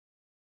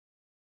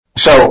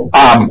So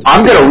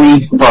I'm going to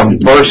read from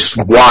verse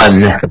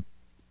 1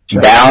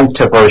 down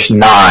to verse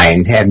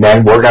 9, and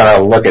then we're going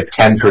to look at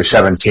 10 through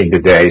 17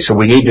 today. So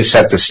we need to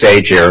set the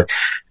stage here.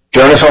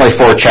 Jonah's only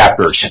 4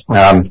 chapters,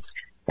 and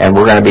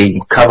we're going to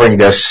be covering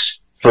this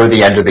through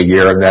the end of the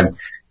year. And then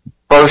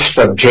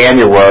 1st of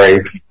January,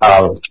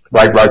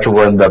 right, Roger,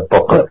 we're in the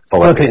book of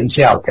Philippians.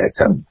 Yeah, okay.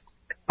 So,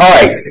 all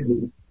right.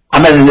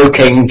 I'm in the New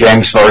King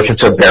James Version,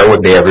 so bear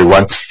with me,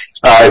 everyone.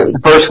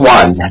 Verse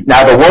 1.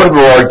 Now the word of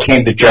the Lord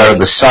came to Jonah,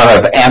 the son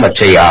of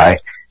Amittai,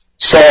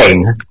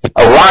 saying,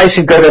 Arise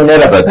and go to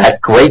Nineveh, that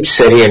great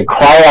city, and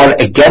cry out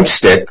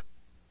against it,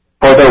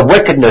 for their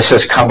wickedness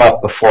has come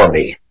up before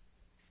me.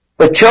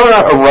 But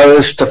Jonah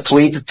arose to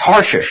flee to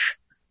Tarshish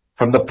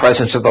from the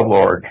presence of the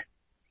Lord.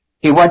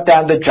 He went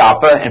down to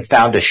Joppa and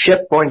found a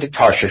ship going to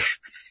Tarshish,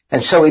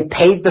 and so he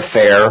paid the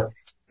fare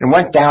and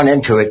went down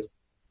into it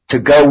to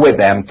go with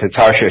them to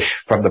Tarshish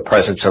from the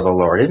presence of the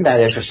Lord. Isn't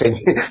that interesting?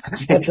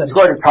 He's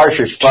going to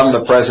Tarshish from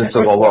the presence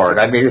of the Lord.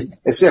 I mean,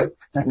 it's if,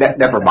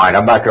 never mind,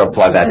 I'm not going to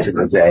apply that to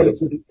the day.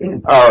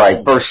 All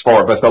right, verse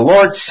 4. But the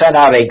Lord sent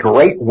out a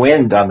great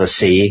wind on the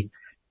sea,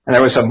 and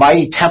there was a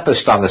mighty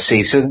tempest on the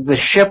sea, so that the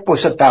ship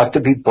was about to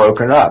be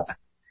broken up.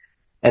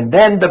 And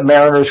then the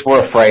mariners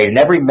were afraid, and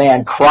every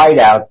man cried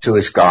out to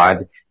his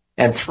God,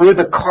 and threw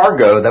the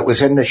cargo that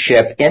was in the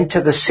ship into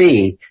the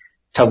sea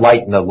to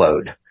lighten the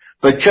load.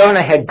 But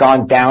Jonah had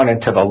gone down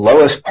into the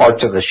lowest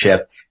parts of the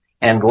ship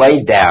and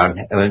laid down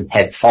and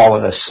had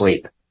fallen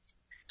asleep.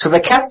 So the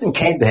captain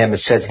came to him and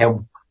said to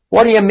him,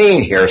 What do you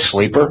mean here,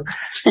 sleeper?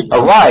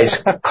 Arise,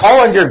 call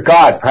on your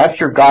God. Perhaps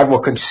your God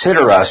will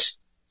consider us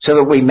so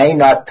that we may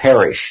not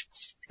perish.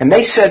 And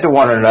they said to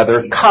one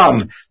another,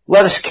 Come,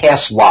 let us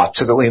cast lots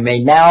so that we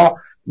may now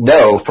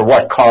know for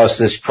what cause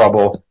this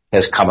trouble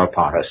has come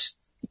upon us.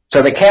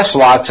 So they cast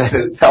lots and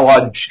it fell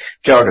on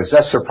Jonah. Does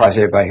that surprise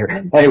anybody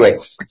here? Anyway,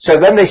 so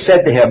then they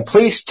said to him,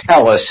 Please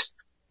tell us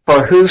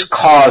for whose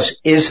cause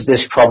is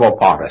this trouble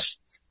upon us?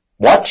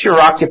 What's your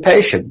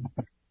occupation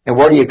and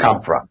where do you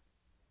come from?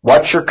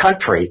 What's your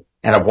country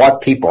and of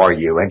what people are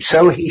you? And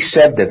so he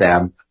said to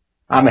them,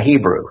 I'm a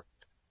Hebrew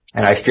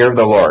and I fear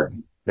the Lord,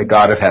 the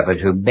God of heaven,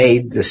 who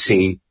made the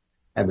sea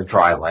and the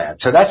dry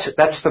land. So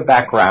that's the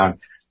background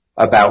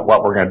about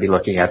what we're going to be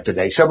looking at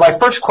today. So my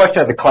first question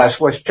of the class,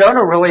 was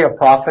Jonah really a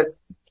prophet?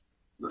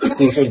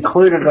 He's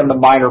included in the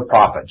minor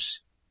prophets.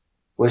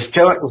 Was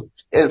Jonah,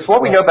 if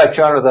what we know about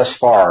Jonah thus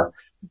far,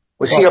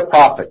 was he a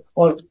prophet?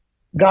 Well,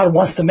 God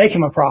wants to make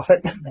him a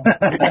prophet.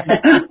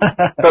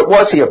 But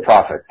was he a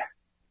prophet?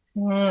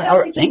 I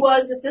don't think he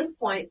was at this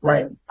point.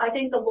 Right. I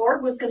think the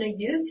Lord was going to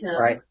use him.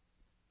 Right.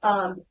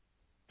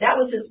 That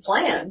was his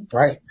plan.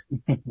 Right.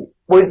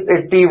 Would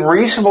it be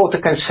reasonable to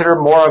consider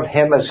more of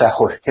him as a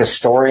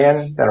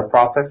historian than a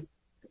prophet?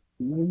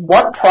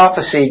 What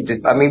prophecy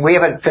we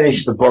haven't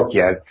finished the book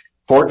yet.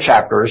 4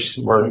 chapters.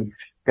 We're going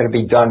to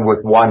be done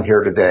with 1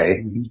 here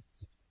today.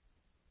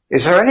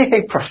 Is there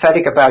anything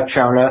prophetic about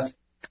Jonah?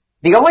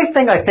 The only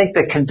thing I think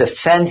that can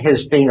defend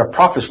his being a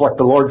prophet is what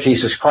the Lord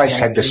Jesus Christ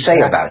had to say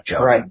about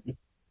Jonah. Right.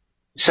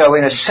 So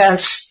in a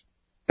sense,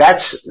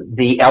 that's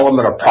the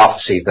element of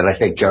prophecy that I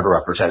think Jonah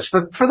represents.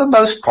 But for the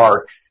most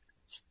part,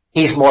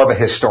 he's more of a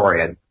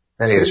historian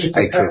than he is a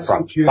true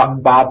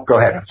prophet. Bob, go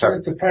ahead. I'm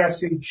sorry. The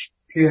passage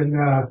in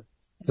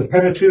the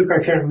Pentateuch,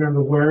 I can't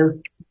remember where.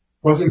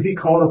 Wasn't he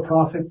called a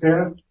prophet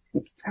there?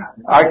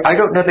 I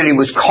don't know that he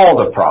was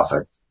called a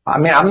prophet. I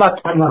mean, I'm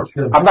not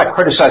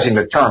criticizing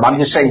the term. I'm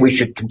just saying we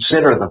should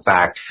consider the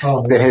fact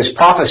that his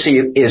prophecy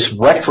is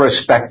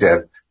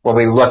retrospective when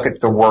we look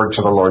at the words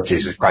of the Lord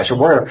Jesus Christ. And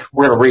we're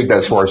going to read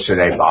those words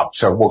today, Bob.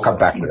 So we'll come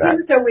back to that. He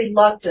was so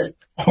reluctant.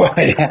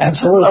 Right,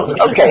 absolutely.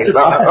 Okay.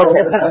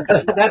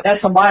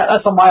 That's a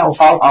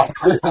milestone.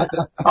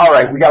 All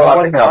right, we got a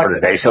lot to cover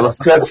today, so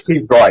let's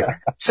keep going.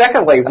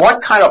 Secondly,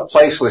 what kind of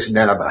place was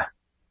Nineveh?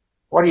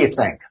 What do you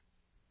think?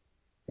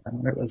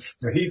 It was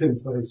a heathen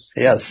place.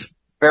 Yes.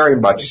 Very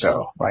much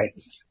so. Right.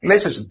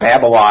 This is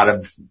Babylon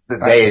of the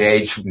day and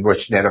age in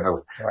which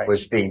Nineveh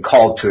was being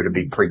called to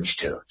be preached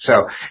to.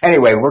 So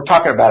anyway, we're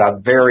talking about a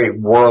very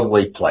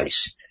worldly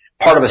place.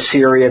 Part of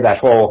Assyria, that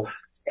whole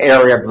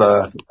area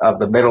of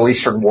the Middle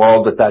Eastern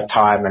world at that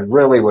time, and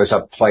really was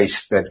a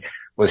place that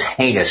was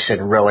heinous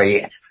and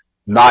really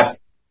not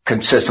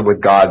consistent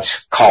with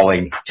God's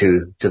calling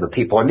to the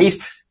people. And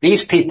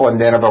these people in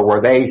Nineveh,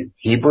 were they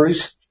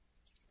Hebrews?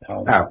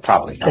 No,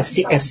 probably not.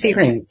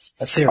 Assyrians.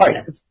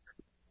 Right.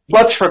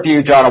 Let's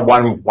review Jonah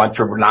 1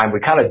 through 9. We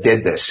kind of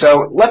did this.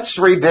 So let's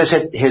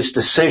revisit his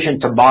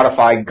decision to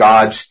modify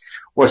God's,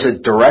 was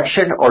it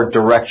direction or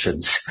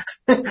directions?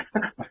 Both.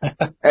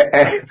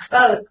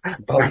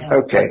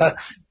 Okay.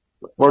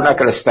 We're not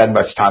going to spend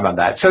much time on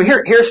that. So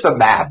here's the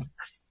map.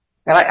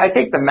 And I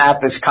think the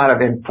map is kind of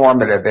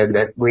informative in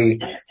that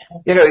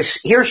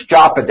here's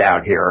Joppa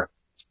down here.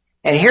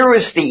 And here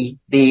was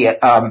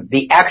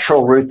the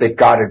actual route that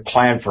God had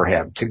planned for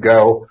him to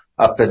go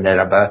up to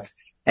Nineveh.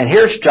 And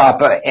here's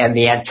Joppa, and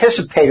the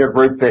anticipated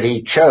route that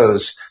he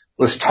chose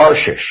was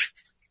Tarshish.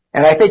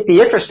 And I think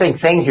the interesting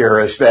thing here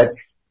is that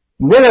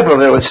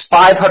Nineveh was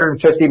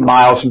 550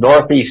 miles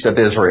northeast of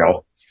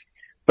Israel.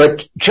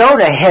 But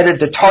Jonah headed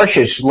to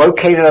Tarshish,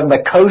 located on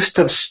the coast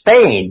of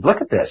Spain.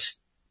 Look at this.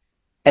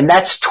 And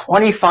that's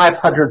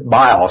 2,500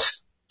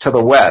 miles to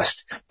the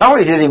west. Not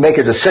only did he make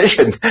a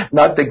decision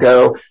not to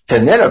go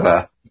to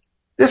Nineveh,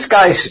 this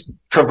guy's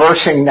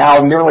traversing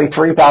now nearly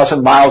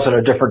 3,000 miles in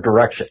a different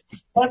direction.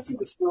 Plus he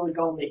was really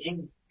going to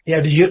England.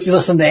 Yeah, did you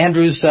listen to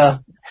Andrew's,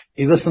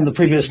 you listened to the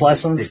previous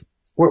lessons?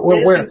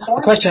 Where,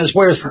 the question is,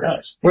 where's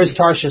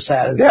Tarshish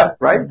at? Yeah,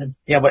 right?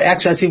 Yeah, but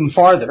actually that's even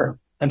farther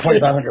than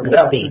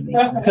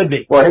 2,500. Could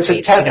be. Well, his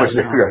intent was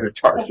to go to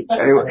Tarshish.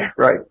 Anyway,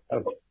 right.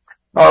 Okay.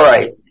 All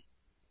right.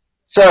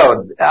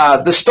 So,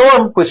 the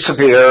storm was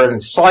severe, and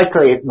it's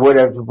likely it would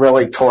have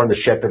really torn the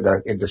ship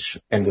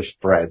into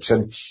shreds.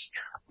 And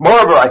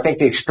moreover, I think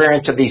the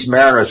experience of these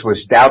mariners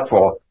was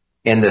doubtful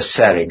in this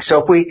setting.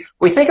 So if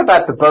we think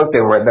about the boat they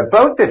were in, the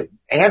boat that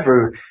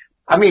Andrew,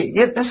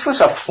 this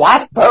was a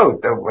flat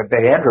boat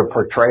that Andrew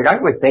portrayed.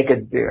 I would think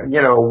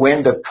a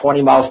wind of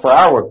 20 miles per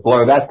hour would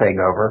blow that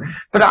thing over.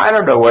 But I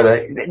don't know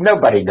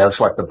nobody knows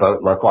what the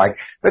boat looked like.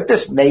 But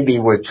this maybe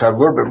was a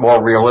little bit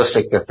more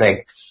realistic to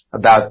think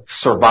about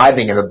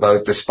surviving in a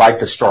boat despite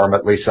the storm,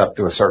 at least up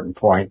to a certain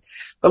point.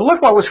 But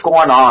look what was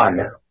going on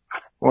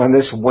when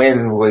this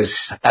wind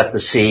was at the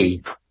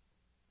sea.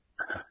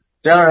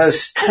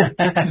 Jonah's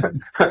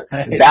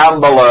down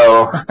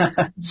below,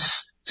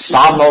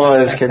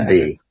 somnolent as can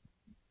be.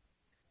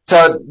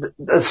 So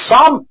the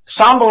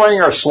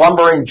sombering or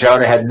slumbering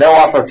Jonah had no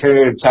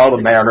opportunity to tell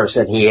the mariners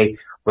that he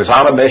was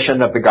on a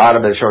mission of the God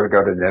of Israel to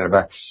go to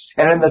Nineveh.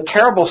 And in the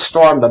terrible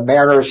storm, the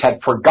mariners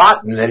had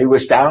forgotten that he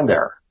was down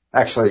there.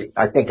 Actually,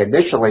 I think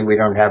initially we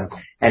don't have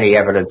any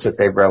evidence that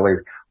they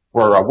really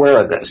were aware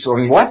of this. So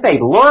when they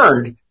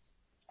learned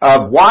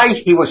of why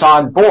he was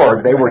on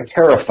board, they were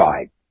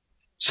terrified.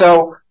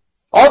 So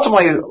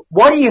ultimately,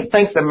 what do you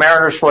think the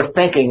mariners were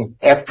thinking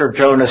after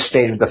Jonah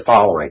stated the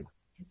following?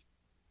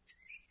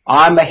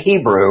 I'm a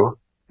Hebrew,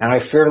 and I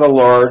fear the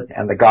Lord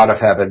and the God of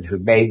heaven who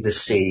made the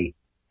sea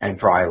and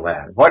dry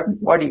land. What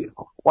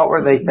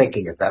were they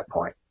thinking at that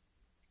point?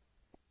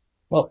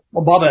 Well,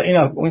 Bob,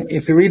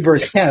 if you read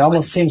verse 10, it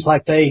almost seems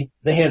like they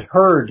had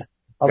heard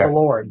of the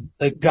Lord,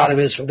 the God of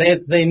Israel.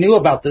 They knew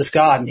about this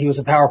God, and he was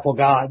a powerful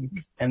God,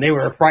 and they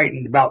were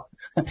frightened about,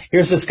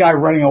 here's this guy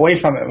running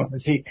away from him.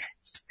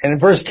 And in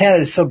verse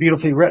 10 is so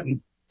beautifully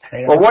written.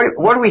 Well,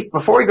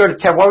 before we go to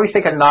 10, what do we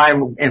think of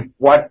 9 and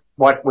what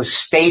was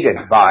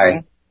stated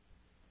by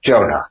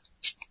Jonah?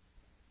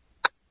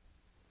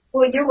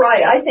 Well, you're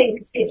right. I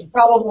think it's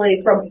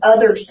probably from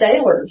other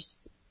sailors.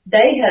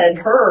 They had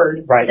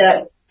heard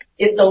that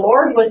if the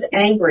Lord was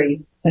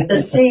angry,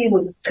 the sea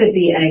could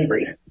be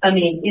angry. And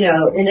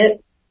if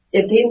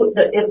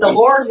the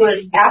Lord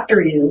was after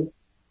you,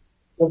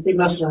 it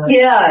was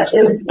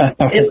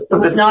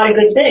not a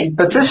good thing.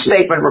 But this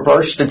statement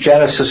reverts to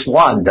Genesis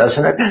 1,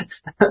 doesn't it?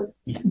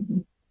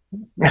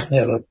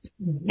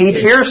 He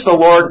fears the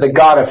Lord, the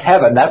God of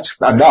heaven. That's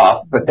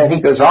enough. But then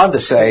he goes on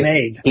to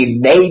say, he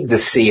made the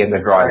sea and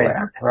the dry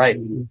land. Right.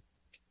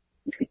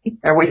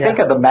 And we think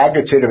of the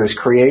magnitude of his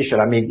creation.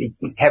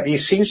 Have you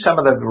seen some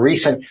of the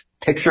recent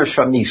pictures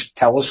from these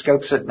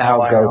telescopes that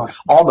now go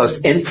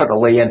almost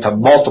infinitely into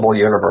multiple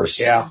universes?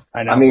 Yeah,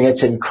 I know.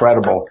 It's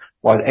incredible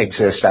what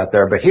exists out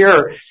there. But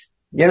here,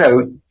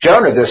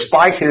 Jonah,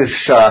 despite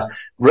his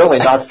really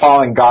not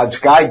following God's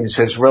guidance,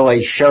 is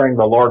really sharing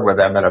the Lord with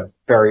them in a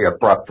very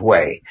abrupt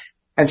way.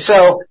 And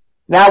so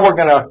now we're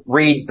going to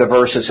read the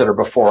verses that are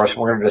before us.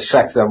 We're going to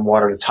dissect them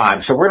one at a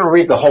time. So we're going to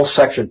read the whole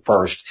section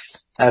first.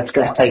 And it's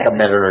going to take a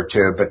minute or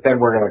two, but then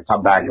we're going to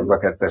come back and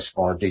look at this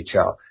more in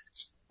detail.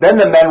 Then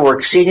the men were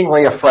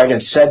exceedingly afraid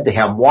and said to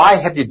him, why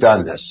have you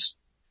done this?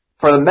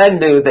 For the men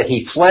knew that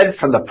he fled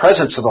from the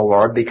presence of the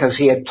Lord because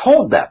he had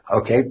told them.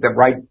 Okay,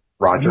 right,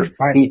 Roger.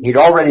 Right. He'd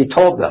already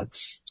told them.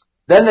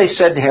 Then they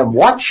said to him,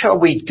 what shall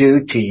we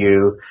do to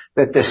you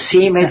that the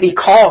sea may be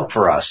calm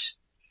for us?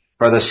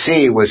 For the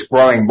sea was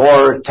growing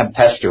more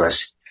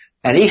tempestuous.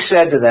 And he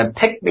said to them,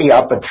 pick me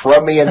up and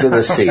throw me into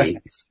the sea.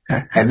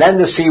 And then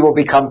the sea will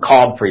become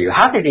calm for you.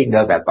 How did he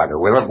know that, by the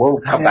way?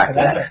 We'll come back to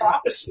that.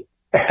 Prophecy.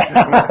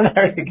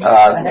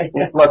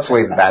 Let's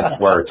leave that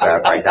where it's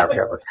at right now,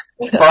 Kevin.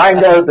 For I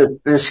know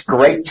that this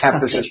great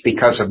tempest is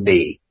because of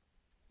me.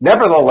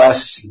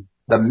 Nevertheless,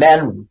 the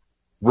men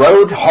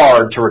rowed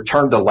hard to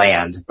return to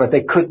land, but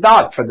they could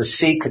not, for the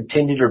sea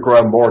continued to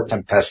grow more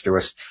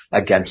tempestuous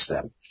against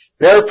them.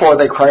 Therefore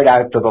they cried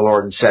out to the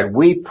Lord and said,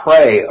 we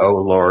pray, O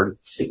Lord,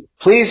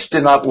 please do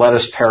not let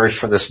us perish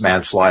for this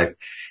man's life,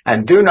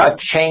 and do not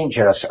change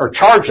us or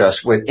charge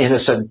us with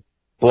innocent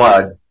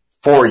blood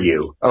for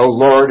you. O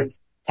Lord,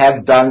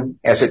 have done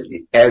as it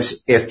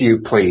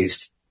you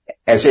pleased.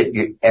 Okay,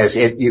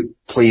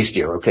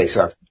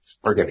 so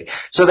forgive me.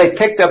 So they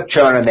picked up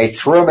Jonah and they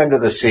threw him into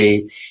the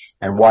sea.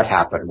 And what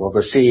happened? Well,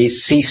 the sea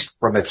ceased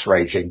from its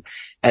raging.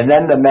 And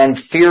then the men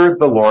feared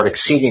the Lord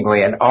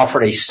exceedingly and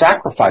offered a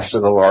sacrifice to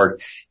the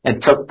Lord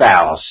and took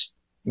vows.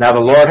 Now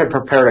the Lord had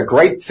prepared a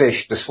great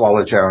fish to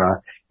swallow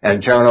Jonah,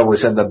 and Jonah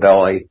was in the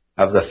belly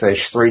of the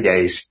fish 3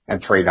 days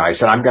and 3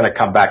 nights. And I'm going to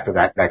come back to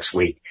that next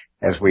week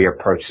as we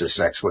approach this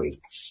next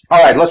week.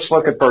 All right, let's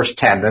look at verse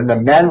 10. Then the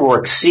men were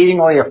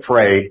exceedingly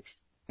afraid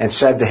and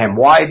said to him,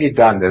 why have you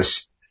done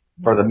this?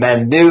 For the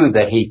men knew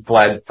that he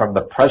fled from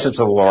the presence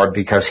of the Lord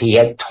because he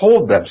had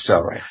told them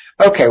so.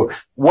 Okay,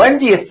 when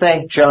do you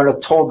think Jonah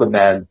told the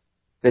men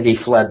that he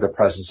fled the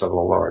presence of the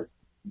Lord?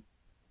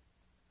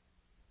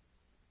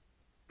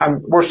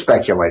 We're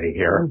speculating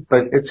here,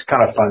 but it's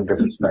kind of fun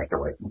to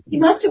speculate. He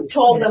must have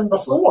told them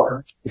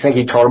before. You think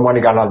he told them when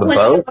he got on the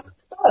boat?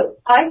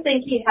 I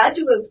think he had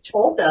to have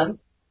told them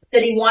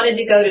that he wanted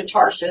to go to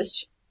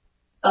Tarshish.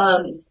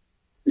 And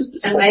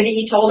maybe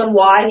he told them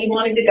why he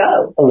wanted to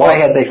go. Why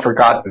had they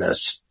forgotten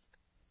this?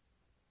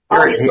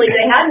 Obviously,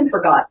 they hadn't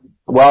forgotten.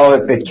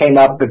 Well, it came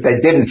up that they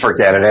didn't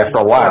forget it after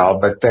a while,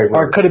 but they were.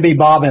 Or could it be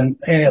Bob and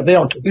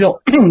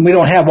we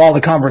don't have all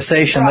the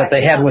conversation that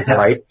they had with him.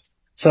 Right.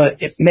 So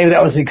maybe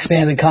that was the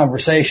expanded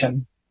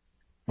conversation.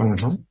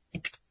 Mm-hmm.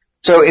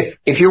 So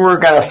if you were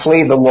going to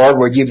flee the Lord,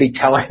 would you be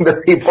telling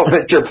the people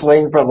that you're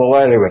fleeing from the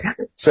Lord anyway?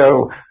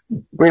 So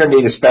we don't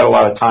need to spend a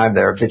lot of time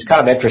there. It's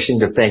kind of interesting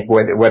to think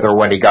whether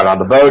when he got on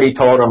the boat he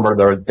told them or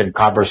there had been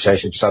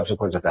conversations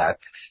subsequent to that.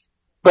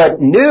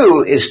 But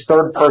new is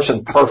third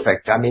person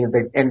perfect. I mean,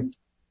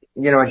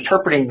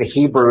 interpreting the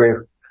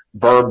Hebrew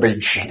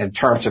verbiage in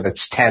terms of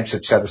its tense,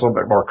 etc., is a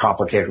little bit more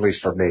complicated, at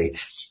least for me.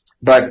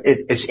 But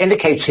it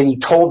indicates that he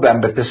told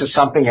them that this is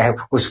something that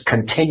was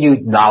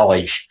continued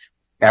knowledge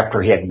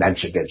after he had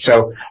mentioned it.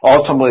 So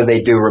ultimately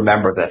they do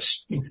remember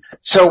this.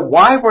 So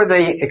why were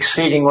they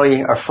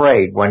exceedingly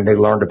afraid when they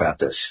learned about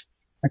this?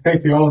 I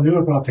think they all knew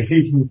about the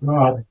Hebrew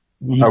God.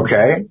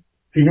 Okay.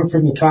 Even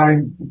from the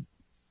time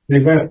they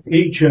left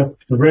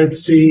Egypt, the Red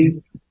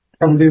Sea,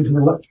 coming into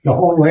the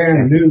whole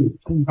land, knew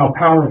how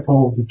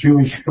powerful the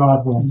Jewish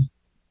God was.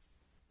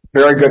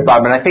 Very good,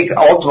 Bob. And I think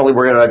ultimately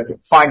we're going to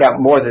find out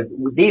more that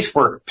these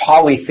were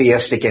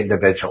polytheistic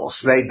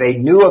individuals. They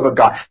knew of a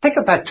God. Think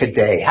about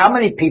today. How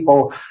many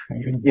people,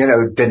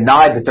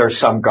 deny that there's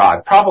some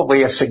God?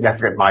 Probably a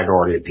significant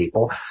minority of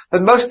people.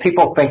 But most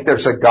people think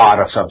there's a God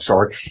of some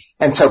sort.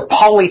 And so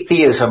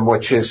polytheism,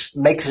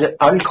 makes it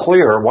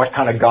unclear what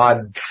kind of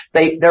God,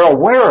 they're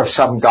aware of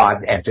some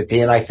God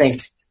entity. And I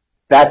think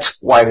that's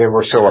why they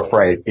were so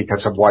afraid,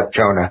 because of what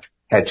Jonah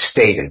had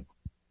stated.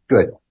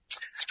 Good.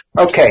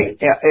 Okay,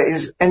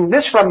 and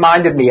this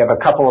reminded me of a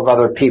couple of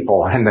other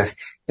people in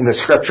the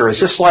scripture.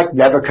 Is this like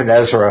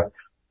Nebuchadnezzar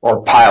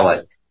or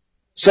Pilate?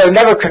 So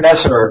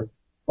Nebuchadnezzar,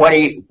 when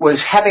he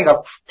was having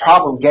a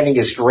problem getting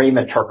his dream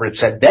interpreted,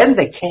 said, then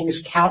the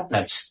king's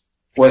countenance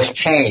was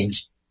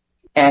changed,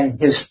 and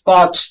his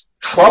thoughts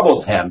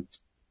troubled him,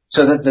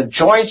 so that the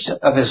joints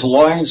of his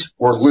loins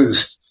were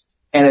loosed,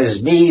 and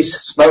his knees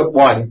smote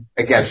one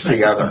against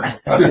the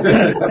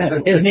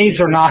other. His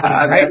knees are knocking,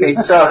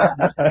 right?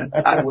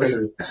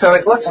 So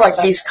it looks like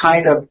he's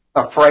kind of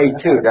afraid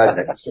too,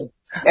 doesn't it?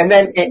 And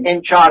then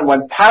in John,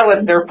 when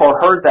Pilate therefore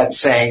heard that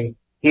saying,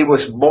 he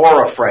was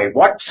more afraid.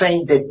 What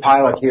saying did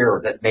Pilate hear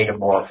that made him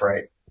more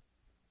afraid?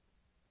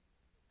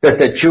 That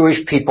the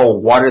Jewish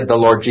people wanted the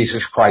Lord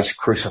Jesus Christ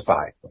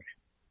crucified.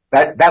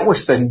 That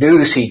was the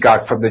news he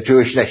got from the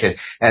Jewish nation.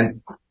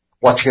 And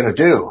what's he going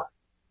to do?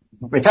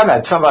 We're talking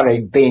about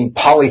somebody being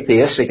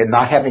polytheistic and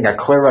not having a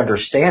clear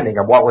understanding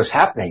of what was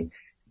happening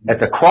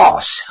at the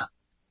cross.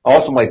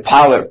 Ultimately,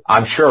 Pilate,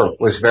 I'm sure,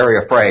 was very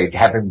afraid,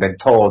 having been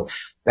told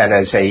that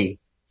as a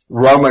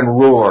Roman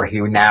ruler, he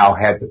now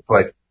had to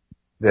put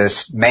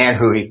this man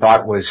who he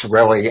thought was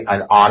really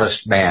an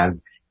honest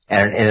man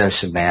and an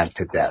innocent man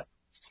to death.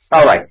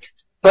 All right.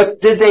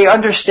 But did they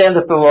understand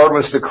that the Lord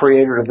was the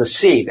creator of the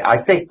sea?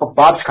 I think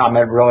Bob's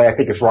comment really, I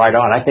think, is right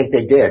on. I think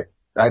they did.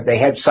 They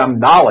had some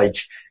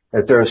knowledge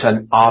that there's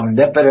an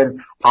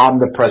omnipotent,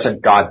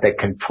 omnipresent God that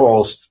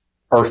controls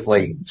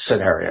earthly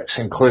scenarios,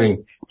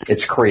 including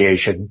its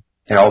creation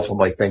and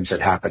ultimately things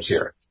that happen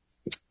here.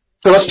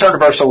 So let's turn to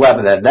verse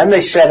 11 then. Then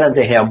they said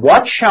unto him,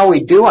 what shall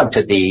we do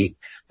unto thee,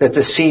 that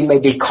the sea may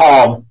be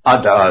calm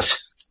unto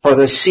us? For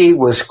the sea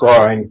was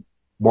growing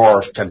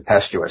more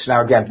tempestuous.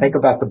 Now again, think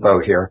about the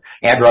boat here.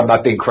 Andrew, I'm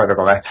not being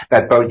critical.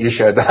 That boat you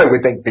showed, I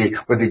would think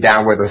would be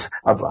down with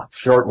a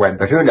short wind,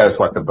 but who knows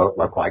what the boat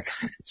looked like.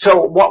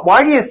 So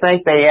why do you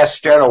think they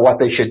asked Jonah what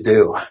they should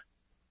do?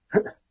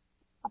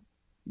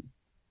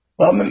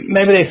 Well,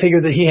 maybe they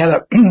figured that he had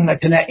a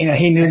connect,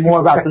 he knew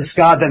more about this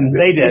God than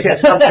they did.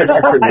 It's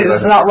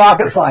not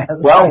rocket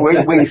science. Well,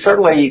 we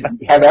certainly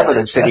have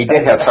evidence that he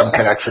did have some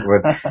connection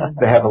with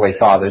the Heavenly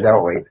Father,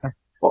 don't we?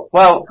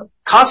 Well,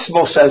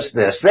 Constable says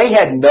this. They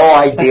had no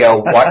idea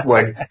what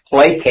would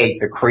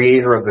placate the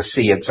creator of the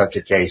sea in such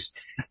a case,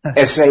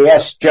 as they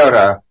asked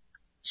Jonah,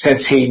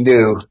 since he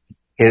knew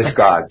his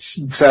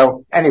gods.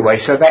 So anyway,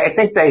 I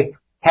think they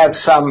have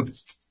some,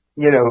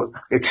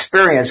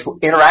 experience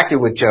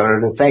interacting with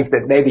Jonah to think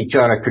that maybe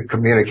Jonah could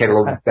communicate a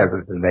little bit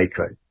better than they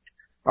could.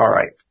 All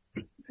right.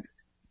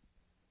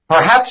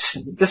 Perhaps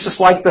this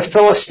is like the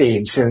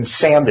Philistines in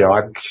Samuel.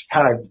 I'm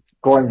kind of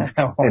going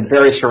in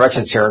various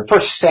directions here.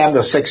 1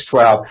 Samuel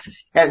 6:12,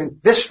 and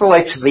this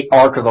relates to the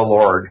ark of the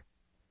Lord.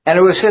 And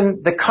it was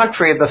in the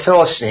country of the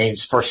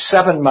Philistines for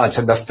 7 months.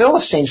 And the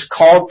Philistines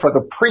called for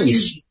the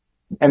priests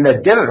and the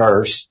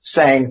diviners,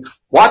 saying,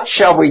 what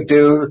shall we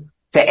do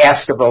to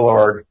ask of the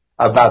Lord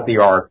about the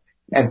ark?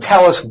 And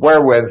tell us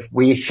wherewith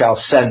we shall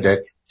send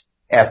it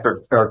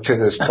to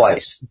this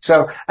place.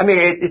 So, I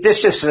mean,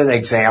 this just is an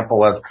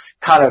example of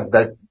kind of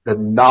the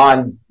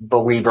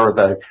non-believer,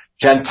 the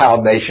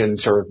Gentile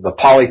nations or the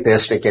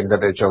polytheistic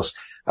individuals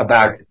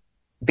about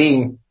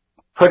being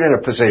put in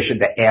a position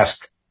to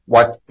ask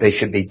what they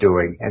should be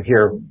doing. And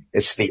here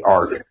it's the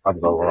ark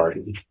of the Lord.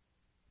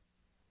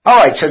 All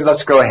right, so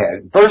let's go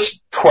ahead. Verse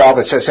 12,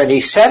 it says, and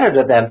he said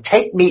unto them,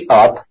 take me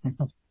up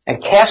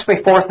and cast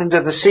me forth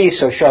into the sea,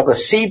 so shall the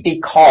sea be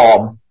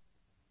calm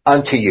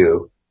unto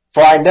you.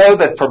 For I know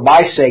that for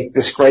my sake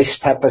this great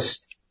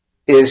tempest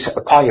is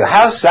upon you.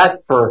 How's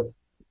that for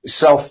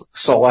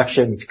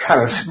self-selection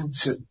kind of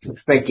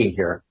thinking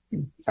here?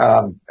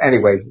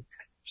 Anyway,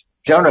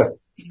 Jonah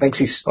thinks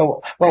he's...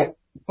 Oh, well,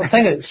 the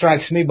thing that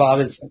strikes me, Bob,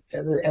 is,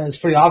 and it's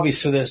pretty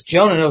obvious for this,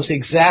 Jonah knows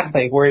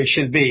exactly where he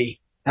should be,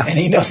 and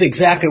he knows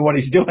exactly what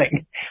he's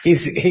doing.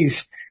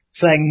 He's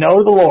saying no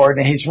to the Lord,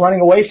 and he's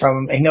running away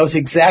from him. He knows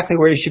exactly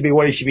where he should be,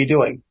 what he should be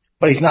doing,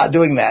 but he's not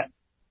doing that.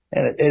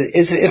 And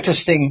it's an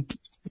interesting,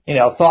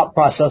 thought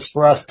process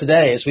for us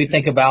today as we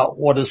think about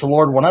what does the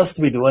Lord want us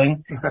to be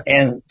doing,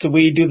 and do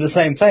we do the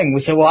same thing? We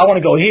say, well, I want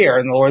to go here,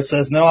 and the Lord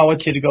says, no, I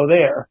want you to go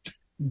there.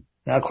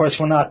 Now, of course,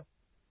 we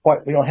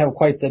don't have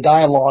quite the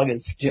dialogue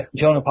as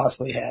Jonah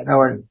possibly had.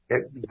 No, and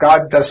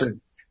God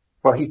doesn't,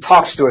 well, he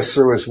talks to us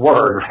through his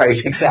word, right?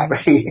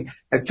 Exactly.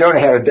 Jonah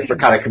had a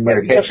different kind of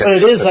communication. But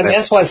it is,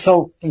 that's why it's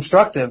so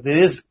instructive. It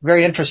is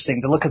very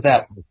interesting to look at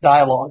that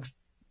dialogue.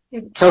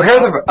 So here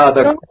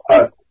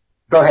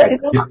go ahead.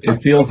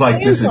 It feels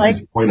like this is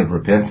his point of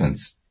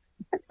repentance.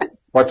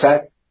 What's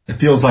that? It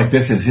feels like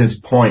this is his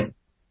point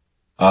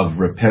of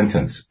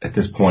repentance at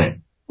this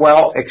point.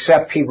 Well,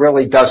 except he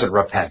really doesn't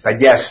repent. But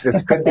yes,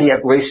 this could be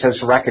at least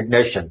his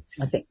recognition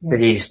that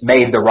he's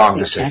made the wrong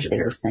decision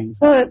here.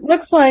 So it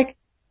looks like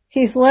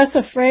he's less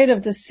afraid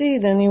of the sea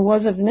than he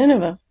was of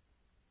Nineveh.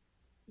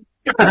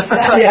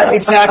 Yeah,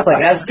 exactly.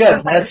 That's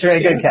good. That's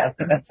very good,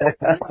 Captain.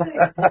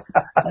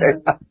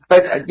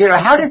 But,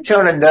 how did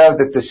Jonah know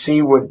that the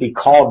sea would be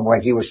calm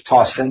when he was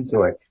tossed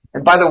into it?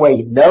 And by the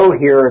way, know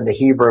here in the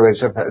Hebrew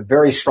is a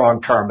very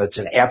strong term. It's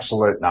an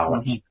absolute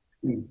knowledge. Mm-hmm.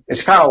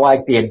 It's kind of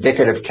like the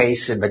indicative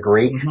case in the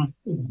Greek.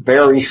 Mm-hmm.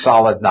 Very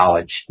solid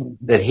knowledge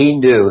that he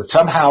knew.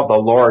 Somehow the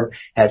Lord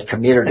had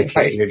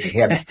communicated to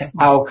him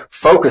how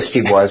focused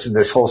he was in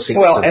this whole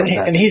sequence. Well,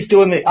 and he's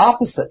doing the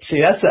opposite. See,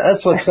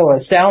 that's what's so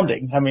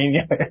astounding. I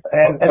mean,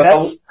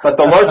 but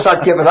the Lord's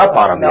not giving up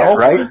on him yet,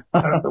 right?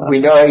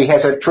 We know he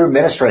has a true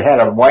ministry ahead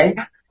of him. Wayne?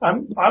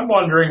 I'm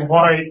wondering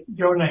why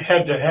Jonah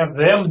had to have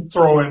them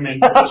throw him into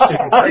the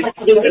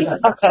sea.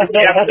 He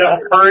had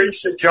enough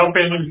courage to jump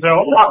in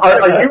himself.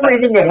 Are you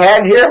reading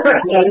ahead here?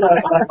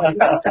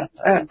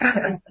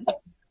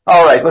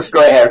 All right, let's go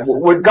ahead.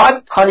 Would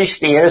God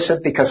punish the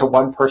innocent because of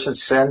one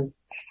person's sin?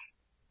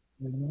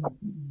 But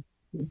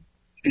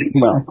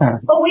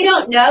we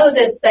don't know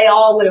that they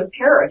all would have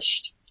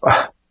perished.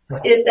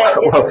 We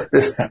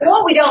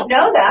don't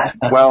know that.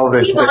 Well,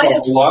 he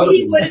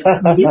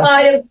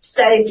might have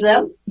saved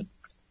them.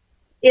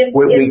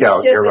 We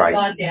don't. You're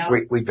right.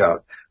 We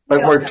don't.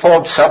 But we're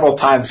told several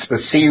times the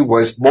sea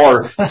was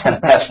more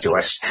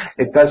tempestuous.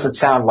 It doesn't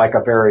sound like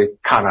a very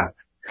kind of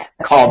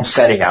calm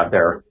setting out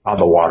there on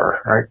the water,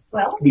 right?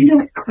 Well,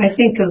 I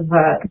think of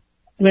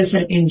was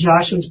it in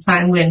Joshua's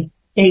time when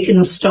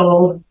Achan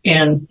stole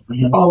and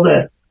all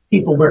the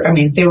people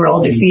they were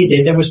all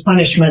defeated. There was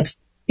punishment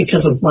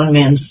because of one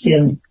man's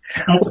sin.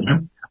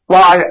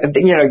 Well,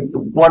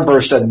 one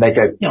verse doesn't make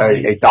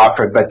a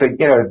doctrine, but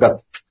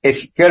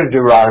if you go to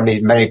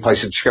Deuteronomy, many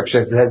places in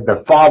Scripture,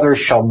 the father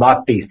shall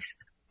not be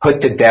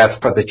put to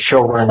death for the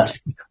children,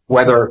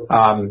 whether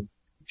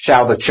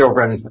shall the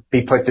children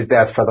be put to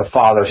death for the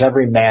fathers.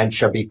 Every man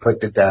shall be put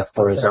to death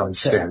for his own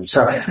sin.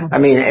 So, I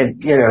mean,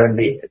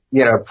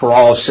 for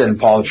all sin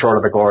fallen short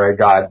of the glory of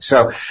God.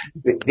 So,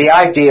 the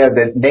idea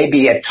that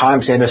maybe at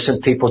times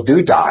innocent people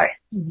do die.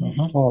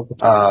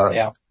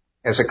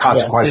 As a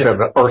consequence of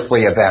an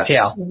earthly event.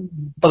 Yeah.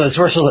 Well, there's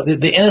verses,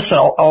 the innocent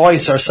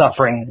always are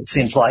suffering, it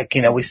seems like.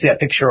 We see that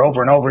picture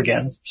over and over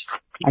again.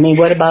 I mean,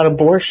 what about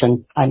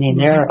abortion? I mean,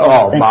 there are...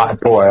 Oh, my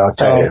boy, I'll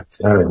tell you.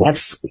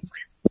 That's...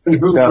 Who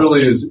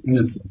really is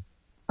innocent?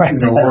 Right.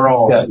 We're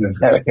all innocent.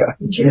 There we go.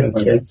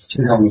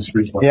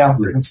 Yeah,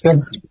 that's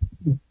good.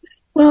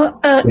 Well,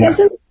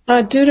 isn't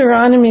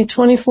Deuteronomy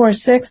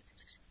 24:6,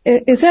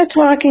 is that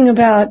talking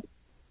about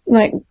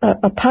like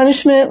a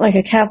punishment, like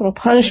a capital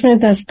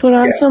punishment that's put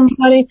on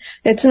somebody?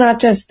 It's not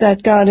just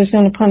that God is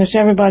going to punish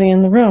everybody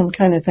in the room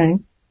kind of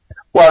thing.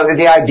 Well,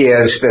 the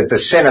idea is that the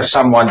sin of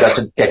someone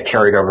doesn't get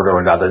carried over to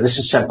another. This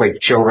is simply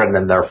children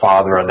and their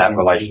father and that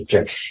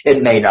relationship.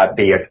 It may not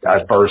be a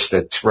verse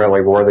that's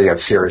really worthy of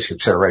serious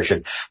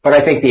consideration, but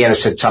I think the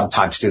innocent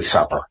sometimes do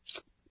suffer.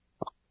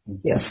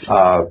 Yes.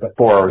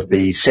 For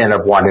the sin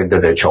of one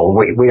individual.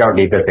 We don't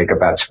need to think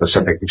about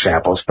specific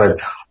examples, but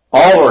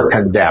All are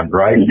condemned,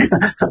 right?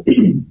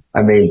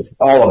 I mean,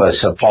 all of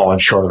us have fallen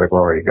short of the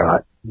glory of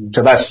God.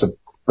 So that's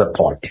the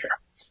point here.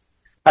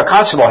 Now,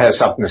 Constable has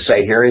something to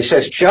say here. He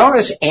says,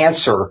 Jonah's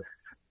answer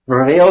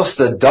reveals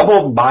the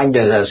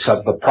double-mindedness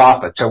of the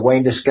prophet. So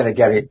Wayne is going to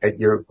get at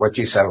what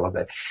you said a little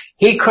bit.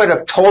 He could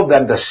have told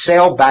them to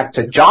sail back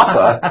to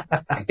Joppa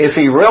if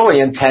he really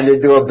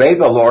intended to obey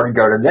the Lord and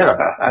go to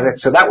Nineveh.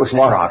 So that was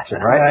one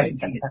option, right?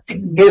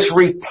 His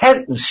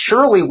repentance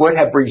surely would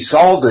have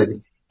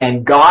resulted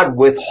in God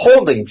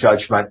withholding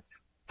judgment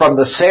from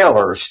the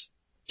sailors,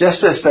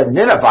 just as the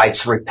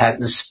Ninevites'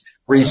 repentance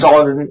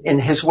resulted in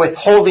his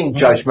withholding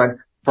judgment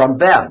from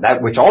them,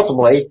 that which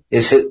ultimately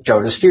is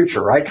Jonah's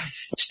future, right?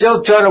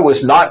 Still, Jonah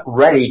was not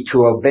ready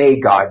to obey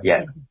God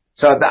yet.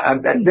 So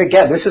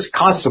again, this is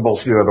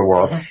Constable's view of the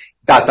world. ...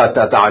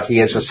 He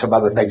gives us some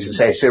other things to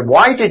say. So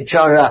why did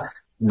Jonah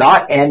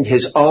not end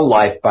his own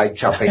life by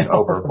jumping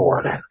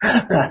overboard?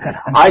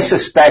 I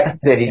suspect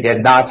that he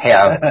did not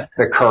have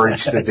the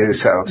courage to do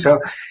so. So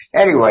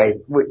anyway,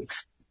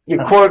 you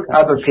quote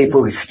other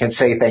people who can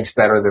say things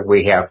better than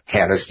we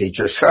can as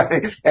teachers. So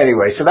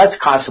anyway, so that's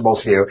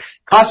Constable's view.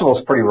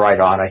 Constable's pretty right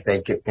on, I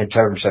think, in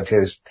terms of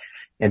his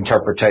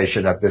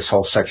interpretation of this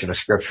whole section of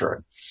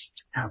Scripture.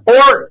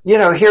 Or,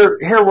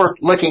 here we're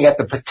looking at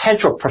the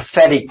potential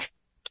prophetic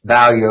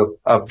value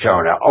of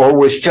Jonah. Or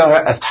was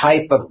Jonah a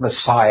type of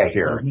Messiah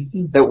here,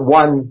 that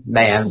one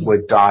man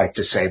would die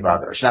to save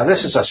others? Now,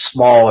 this is a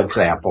small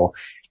example.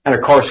 And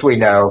of course, we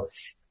know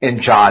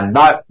in John,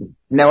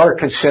 never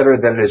consider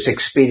that it is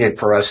expedient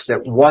for us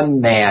that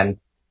one man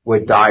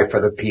would die for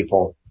the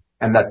people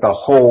and that the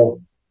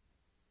whole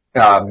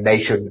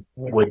nation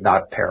would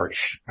not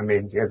perish. I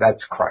mean,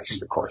 that's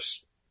Christ, of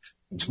course.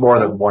 It's more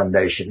than one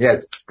nation.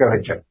 Yeah, go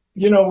ahead, Jim.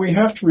 We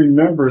have to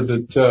remember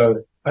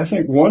that I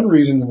think one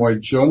reason why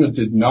Jonah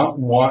did not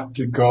want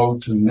to go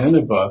to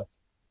Nineveh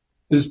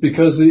is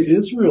because the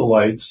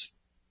Israelites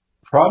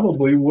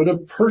probably would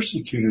have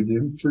persecuted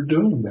him for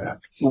doing that.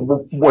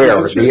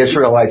 Where? The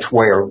Israelites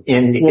where?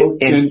 In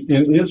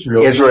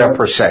Israel. Israel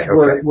per se.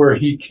 Okay. Where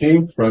he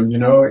came from,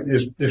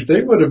 if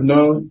they would have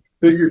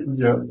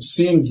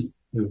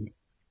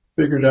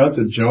figured out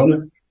that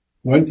Jonah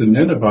went to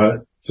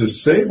Nineveh to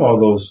save all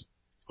those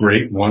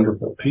great,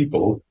 wonderful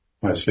people,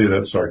 I say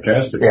that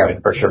sarcastically. Yeah,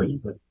 for sure.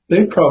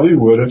 They probably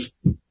would have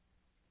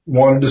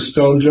wanted to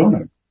stone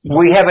Jonah. Do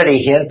we have any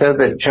hint, though,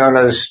 that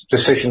Jonah's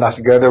decision not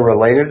to go there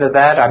related to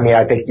that? I mean,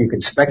 I think you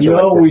can speculate.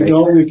 No, we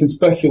don't. We can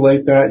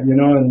speculate that,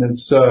 and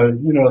it's,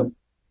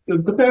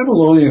 the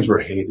Babylonians were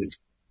hated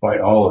by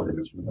all of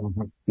Israel.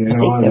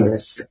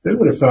 They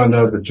would have found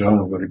out that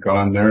Jonah would have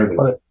gone there,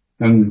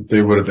 and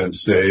they would have been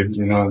saved,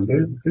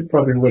 they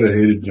probably would have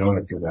hated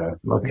Jonah for that.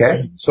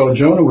 Okay. So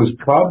Jonah was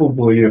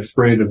probably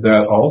afraid of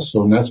that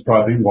also, and that's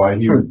probably why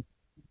he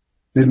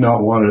did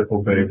not want to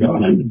obey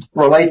God.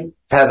 Relate to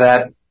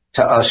that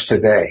to us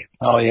today.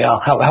 Oh yeah.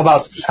 How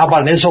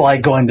about an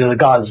Israelite going to the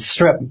Gaza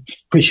Strip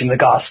preaching the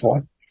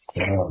gospel?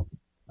 Yeah.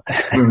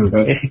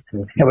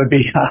 It would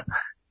be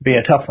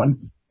a tough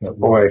one.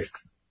 Boy.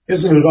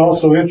 Isn't it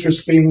also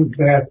interesting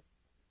that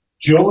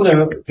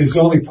Jonah is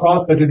the only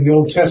prophet in the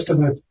Old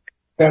Testament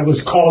that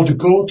was called to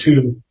go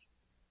to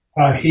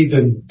a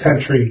heathen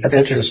country? That's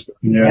interesting.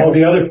 Yeah. All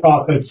the other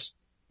prophets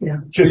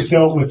just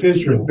dealt with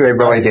Israel. They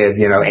really did,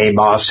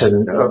 Amos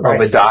and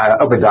Obadiah.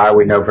 Obadiah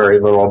we know very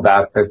little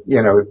about, but,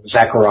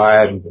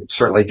 Zechariah and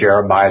certainly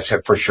Jeremiah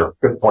said for sure.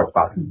 Good point,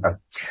 Bob. All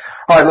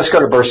right, let's go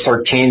to verse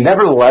 13.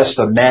 Nevertheless,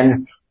 the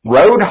men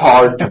rowed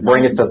hard to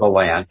bring it to the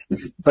land,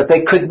 but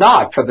they could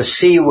not, for the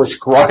sea was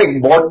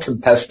growing more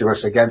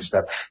tempestuous against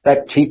them.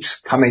 That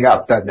keeps coming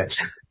up, doesn't it?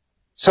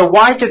 So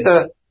why did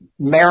the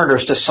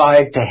mariners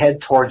decide to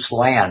head towards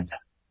land?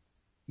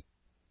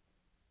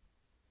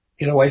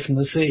 Get away from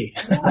the sea.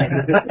 Well,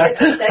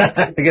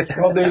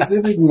 they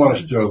didn't want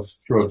to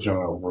throw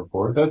Jonah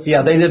overboard. They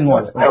didn't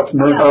want to. That's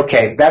murder.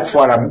 Okay, that's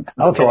what I'm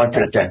going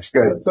to, James.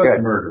 Good.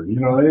 That's murder. They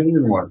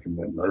didn't want to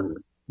commit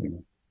murder.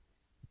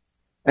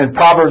 And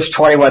Proverbs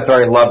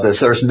 21:30, love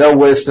this. There's no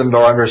wisdom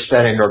nor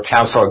understanding nor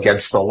counsel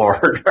against the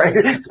Lord,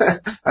 right?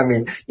 I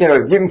mean,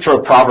 you can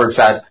throw Proverbs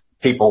at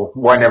people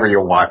whenever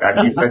you want.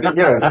 I mean, but,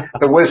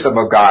 the wisdom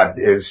of God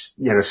is,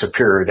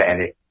 superior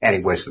to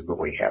any wisdom that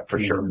we have, for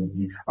sure.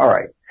 Mm-hmm. All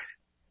right.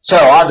 So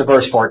on to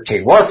verse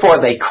 14. Wherefore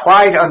they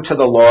cried unto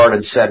the Lord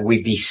and said,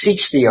 We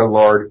beseech thee, O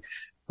Lord,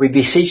 we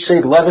beseech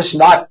thee, let us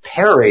not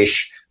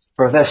perish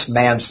for this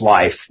man's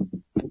life,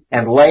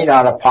 and lay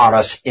not upon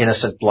us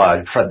innocent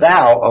blood. For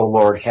thou, O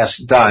Lord,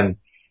 hast done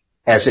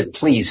as it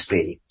pleased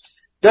thee.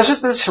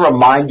 Doesn't this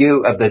remind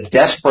you of the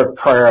desperate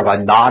prayer of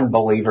a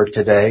non-believer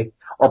today?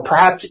 Or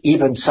perhaps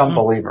even some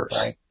believers?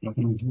 Right.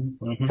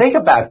 Mm-hmm. Think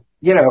about,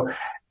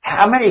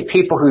 how many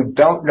people who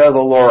don't know the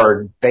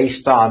Lord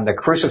based on the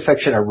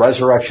crucifixion and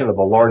resurrection of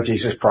the Lord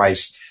Jesus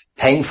Christ,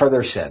 paying for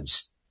their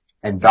sins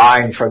and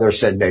dying for their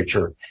sin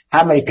nature,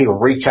 how many people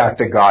reach out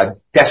to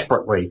God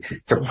desperately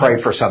to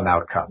pray for some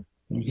outcome?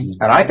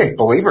 Mm-hmm. And I think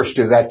believers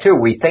do that too.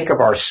 We think of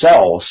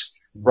ourselves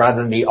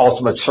rather than the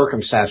ultimate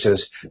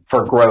circumstances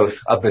for growth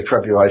of the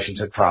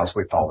tribulations and trials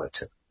we fall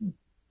into.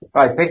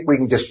 I think we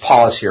can just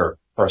pause here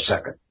for a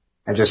second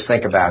and just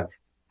think about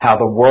how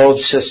the world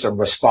system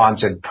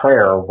responds in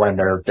prayer when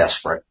they're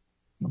desperate.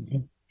 Mm-hmm.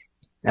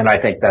 And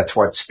I think that's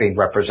what's being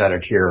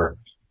represented here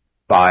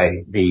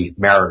by the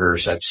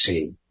mariners at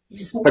sea.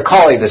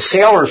 Macaulay, the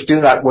sailors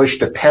do not wish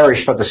to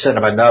perish for the sin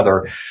of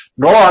another,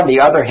 nor on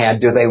the other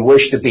hand do they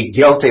wish to be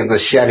guilty of the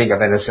shedding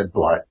of innocent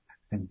blood.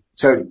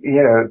 So,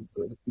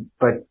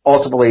 but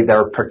ultimately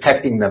they're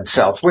protecting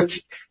themselves,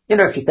 which,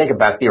 if you think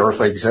about the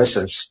earthly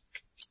existence,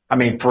 I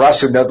mean, for us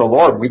who know the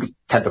Lord, we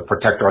tend to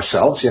protect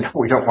ourselves.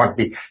 We don't want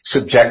to be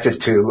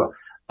subjected to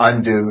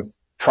undue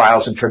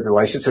trials and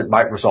tribulations that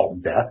might result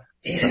in death.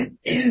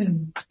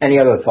 Any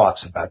other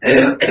thoughts about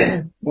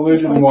that? Well,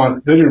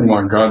 they didn't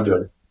want God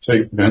to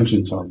take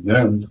vengeance on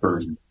them for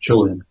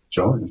killing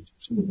Jonah.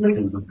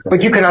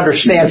 But you can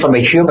understand from a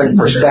human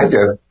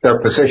perspective their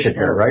position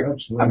here, right?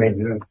 Absolutely. I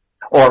mean,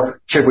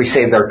 or should we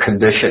say their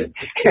condition?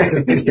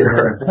 Here's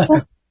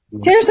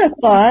a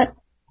thought.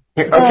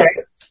 Okay.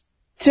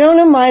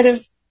 Jonah might have,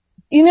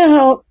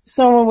 how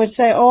someone would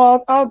say,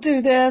 I'll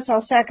do this,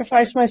 I'll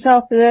sacrifice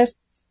myself for this,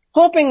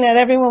 hoping that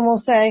everyone will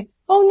say,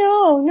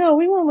 oh, no,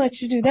 we won't let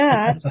you do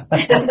that.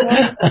 Maybe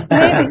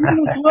he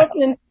was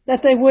hoping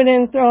that they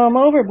wouldn't throw him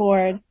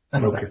overboard.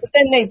 Okay. But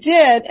then they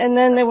did, and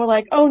then they were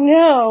like, oh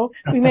no,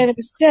 we made a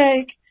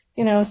mistake,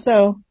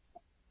 so.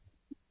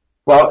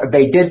 Well,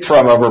 they did throw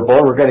him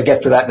overboard. We're going to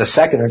get to that in a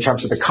second in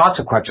terms of the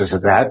consequences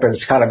of that, but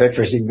it's kind of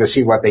interesting to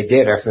see what they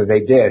did after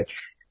they did.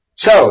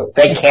 So,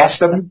 they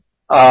cast him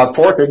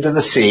forth into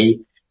the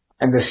sea,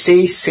 and the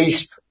sea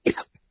ceased,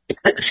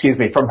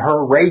 from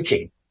her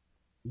raging.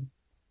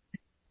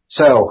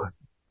 So,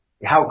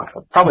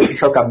 probably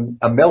took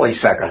a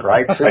millisecond,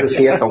 right? As soon as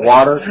he hit the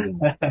water,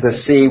 the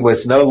sea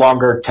was no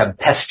longer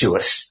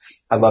tempestuous.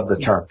 I love the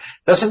term.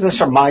 Doesn't this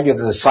remind you of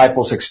the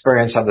disciples'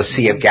 experience on the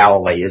Sea of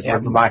Galilee?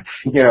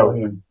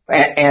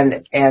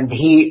 And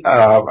he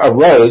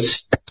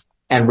arose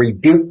and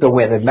rebuked the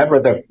wind. And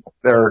remember that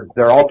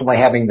they're ultimately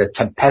having the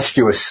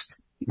tempestuous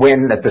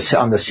wind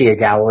on the Sea of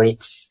Galilee.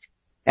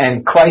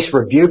 And Christ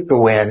rebuked the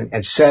wind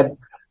and said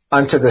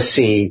unto the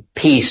sea,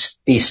 peace,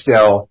 be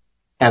still.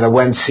 And the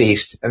wind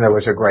ceased, and there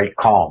was a great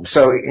calm.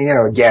 So,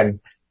 again,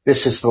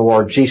 this is the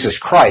Lord Jesus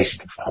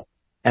Christ.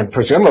 And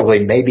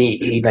presumably, maybe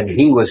even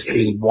he was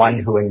the one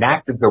who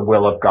enacted the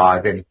will of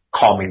God in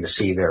calming the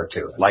sea there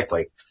too,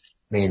 likely.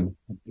 I mean,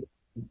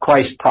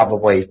 Christ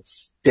probably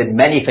did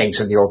many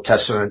things in the Old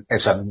Testament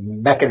as a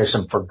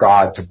mechanism for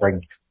God to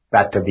bring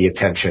that to the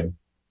attention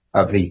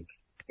of the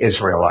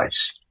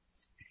Israelites.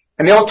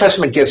 And the Old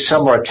Testament gives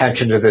similar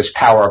attention to this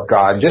power of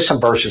God. Just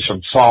some verses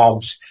from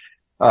Psalms.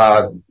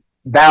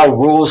 Thou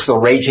rules the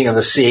raging of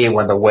the sea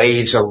when the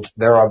waves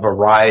thereof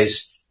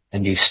arise,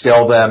 and you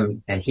still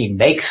them, and he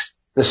makes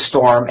the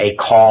storm a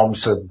calm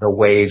so that the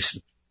waves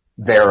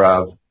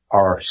thereof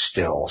are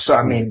still. So,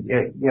 I mean,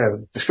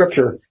 the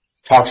scripture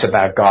talks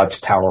about God's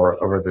power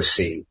over the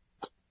sea.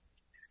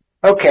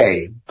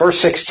 Okay, verse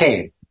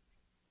 16.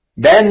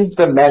 Then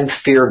the men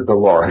feared the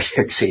Lord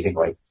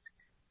exceedingly.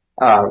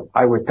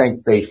 I would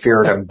think they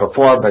feared him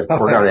before, but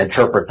we're going to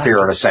interpret fear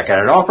in a second.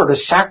 And offered a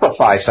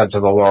sacrifice unto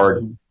the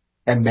Lord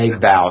and made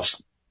vows.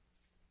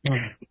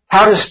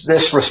 How does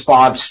this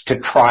response to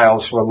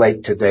trials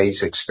relate to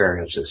today's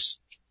experiences?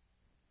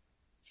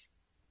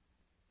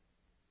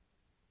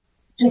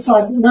 Just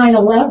like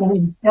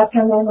 9/11, after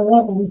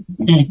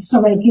 9/11,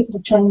 so many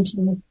people turned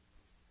to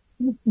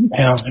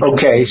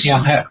Okay.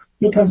 Yeah.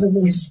 because of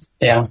this.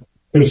 Yeah.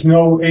 There's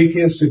no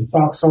atheists in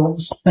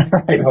foxholes. What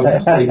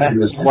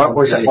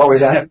was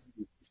that?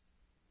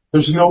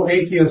 There's no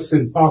atheists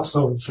in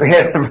foxholes.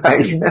 Right.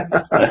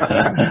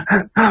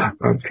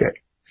 Okay.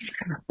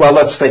 Well,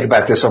 let's think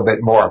about this a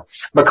bit more.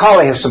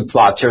 Macaulay has some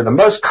thoughts here. The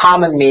most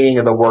common meaning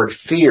of the word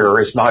fear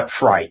is not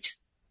fright.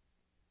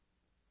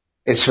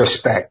 It's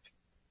respect.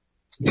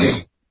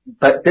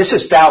 But this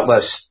is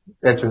doubtless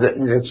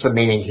it's the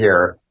meaning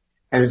here.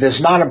 And it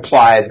does not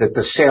imply that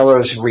the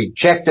sailors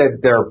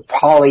rejected their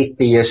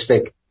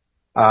polytheistic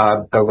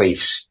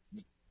beliefs.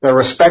 Their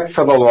respect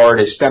for the Lord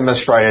is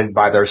demonstrated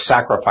by their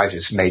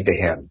sacrifices made to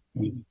him.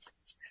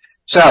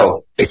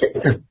 So,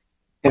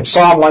 in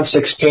Psalm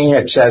 116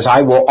 it says,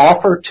 I will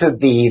offer to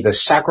thee the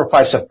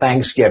sacrifice of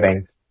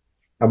thanksgiving,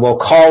 and will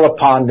call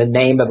upon the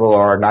name of the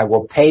Lord, and I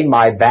will pay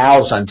my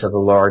vows unto the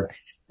Lord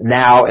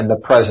now in the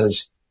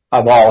presence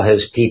of all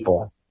his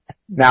people.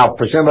 Now,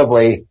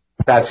 presumably,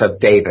 that's of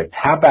David.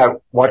 How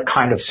about what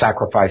kind of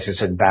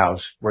sacrifices and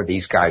vows were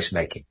these guys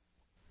making?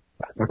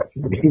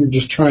 They were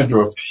just trying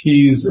to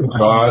appease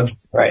God,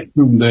 right,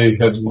 whom they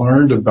had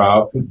learned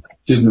about but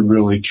didn't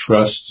really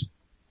trust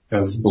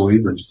as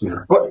believers do.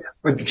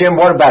 But Jim,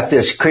 what about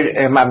this?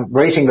 I'm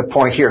raising the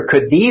point here.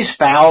 Could these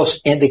vows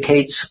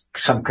indicate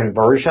some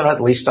conversion,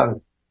 at least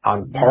on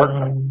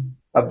part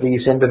of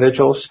these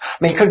individuals?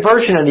 I mean,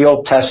 conversion in the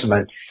Old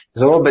Testament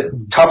is a little bit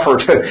tougher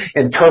to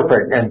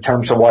interpret in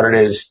terms of what it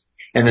is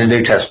in the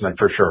New Testament,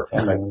 for sure.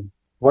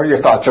 What are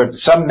your thoughts? Are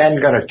some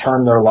men going to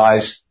turn their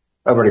lives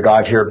over to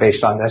God here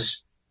based on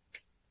this?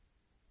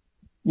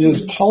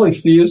 As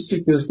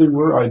polytheistic as they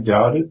were, I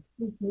doubt it.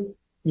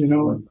 you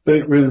know,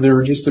 they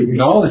were just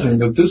acknowledging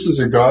that this is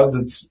a God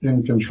that's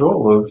in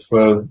control of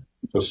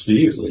the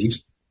sea, at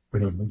least.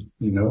 You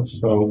know,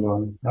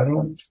 so I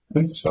don't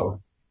think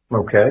so.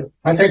 Okay.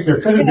 I think there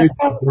could have been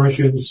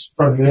diversions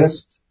from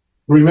this.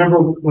 Remember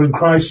when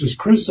Christ was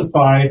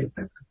crucified,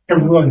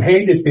 everyone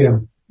hated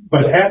him.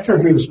 But after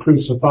he was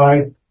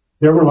crucified,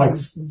 there were like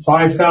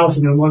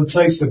 5,000 in one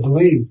place that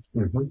believed.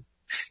 Mm-hmm.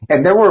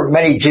 And there were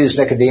many Jews,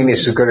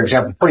 Nicodemus is a good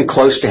example, pretty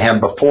close to him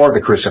before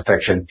the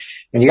crucifixion.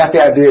 And you got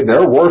the idea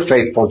there were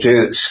faithful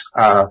Jews,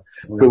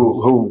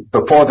 who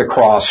before the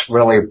cross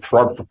really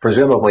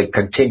presumably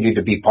continued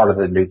to be part of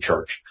the new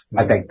church.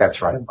 I think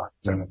that's right.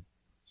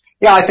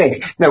 Yeah, I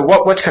think,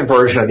 what's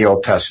conversion of the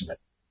Old Testament?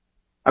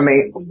 I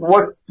mean,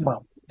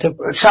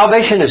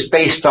 salvation is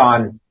based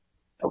on,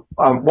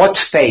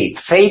 what's faith?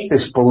 Faith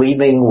is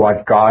believing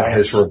what God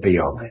has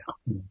revealed.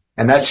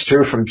 And that's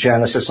true from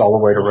Genesis all the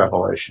way to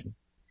Revelation.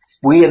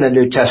 We in the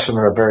New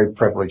Testament are very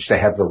privileged to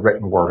have the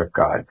written word of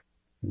God.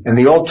 In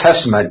the Old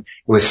Testament,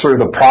 it was through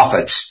the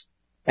prophets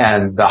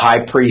and the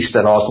high priest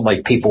that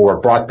ultimately people were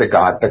brought to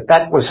God. But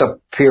that was a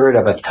period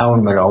of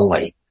atonement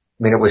only.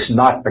 I mean, it was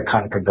not the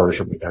kind of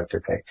conversion we have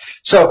today.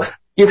 So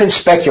you can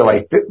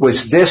speculate,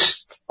 was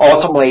this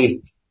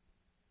ultimately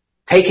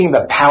taking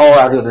the power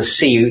out of the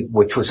sea,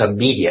 which was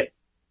immediate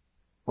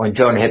when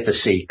Jonah hit the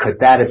sea? Could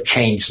that have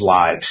changed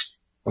lives?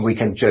 And we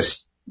can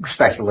just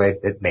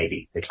speculate that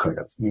maybe it could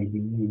have.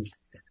 Mm-hmm.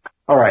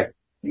 All right.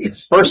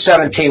 Verse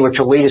 17, which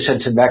will lead us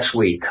into next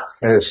week,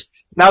 is,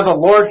 now the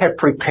Lord had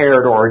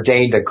prepared or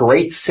ordained a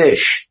great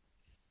fish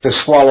to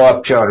swallow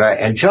up Jonah,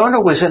 and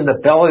Jonah was in the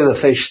belly of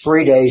the fish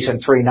 3 days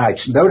and 3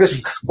 nights. Notice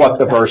what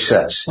the verse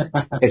says.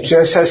 It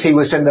just says he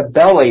was in the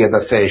belly of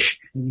the fish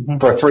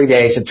for 3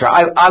 days and 3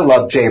 nights. I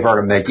love J.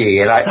 Vernon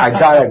McGee, and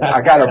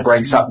I gotta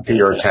bring something to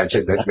your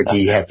attention that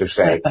McGee had to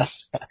say.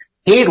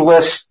 He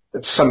lists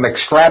some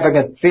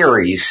extravagant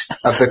theories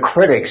of the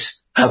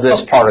critics of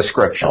this part of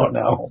Scripture. Oh,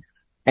 no.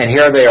 And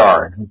here they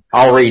are.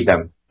 I'll read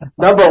them.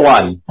 Number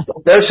one,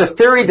 there's a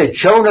theory that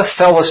Jonah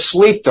fell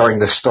asleep during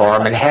the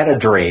storm and had a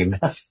dream,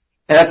 and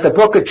that the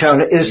book of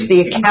Jonah is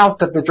the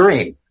account of the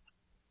dream.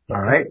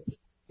 All right?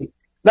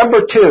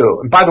 Number two,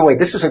 and by the way,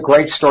 this is a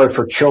great story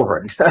for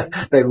children.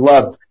 They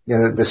love,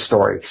 this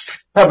story.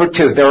 Number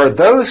two, there are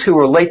those who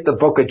relate the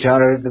book of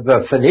Jonah to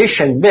the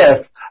Phoenician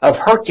myth of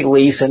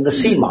Hercules and the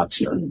sea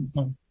monster.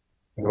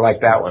 You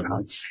like that one,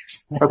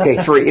 huh?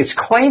 Okay, 3, it's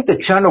claimed that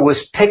Jonah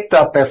was picked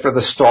up after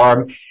the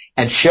storm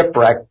and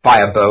shipwrecked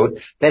by a boat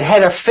that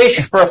had a fish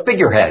for a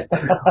figurehead,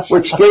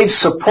 which gave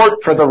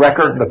support for the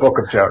record in the book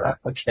of Jonah.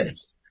 Okay.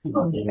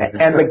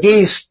 And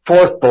McGee's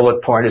 4th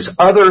bullet point is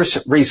others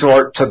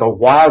resort to the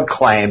wild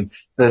claim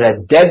that a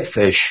dead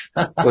fish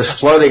was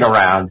floating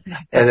around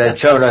and that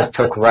Jonah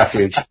took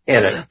refuge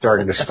in it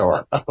during the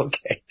storm.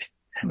 Okay.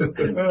 Which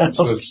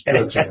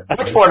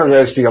one of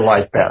those do you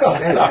like best?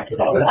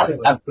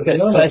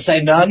 Did I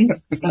say none?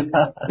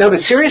 No, but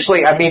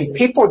seriously, I mean,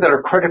 people that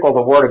are critical of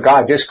the Word of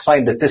God just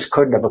claim that this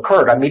couldn't have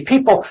occurred. I mean,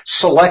 people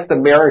select the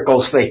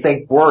miracles they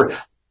think were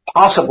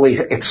possibly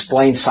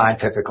explained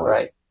scientifically.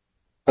 Right.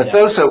 But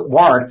those that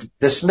weren't,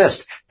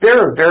 dismissed. There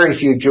are very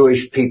few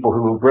Jewish people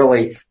who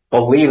really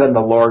believe in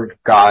the Lord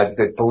God,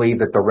 that believe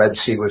that the Red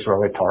Sea was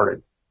really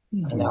parted.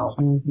 No.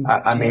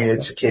 I mean,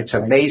 it's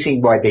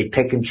amazing why they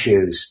pick and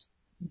choose.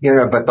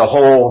 But the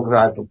whole,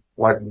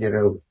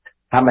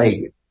 how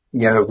many,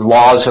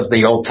 laws of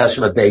the Old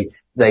Testament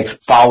they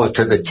follow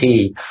to the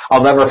T.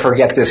 I'll never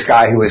forget this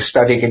guy who was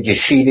studying at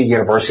Yeshiva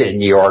University in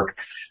New York.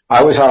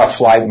 I was on a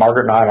flight,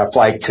 Margaret and I on a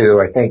flight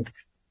I think,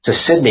 to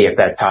Sydney at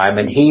that time,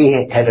 and he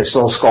had his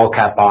little skull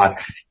cap on,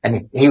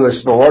 and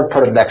the Lord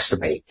put him next to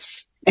me.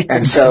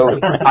 And so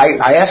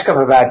I asked him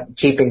about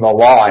keeping the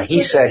law, and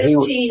he said he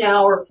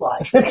 15-hour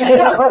flight.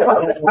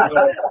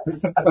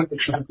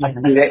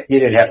 You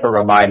didn't have to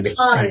remind me.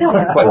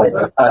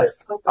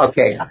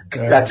 Okay,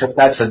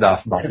 that's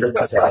enough, Margaret.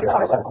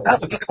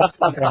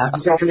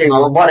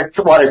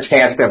 What a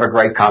chance to have a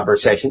great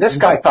conversation. This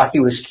guy thought he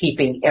was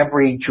keeping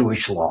every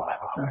Jewish law.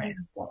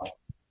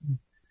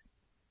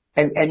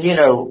 And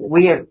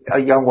we had a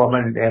young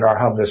woman in our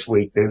home this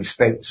week who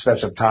spent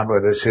some time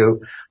with us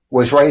who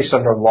was raised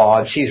under law,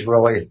 and she's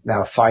really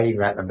now fighting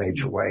that in a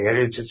major way. And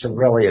it's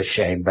really a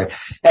shame. But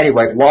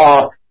anyway,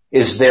 law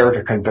is there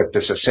to convict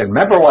us of sin.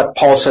 Remember what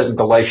Paul said in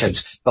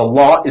Galatians, the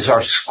law is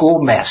our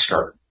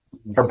schoolmaster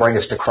to bring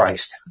us to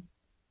Christ.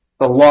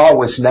 The law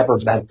was never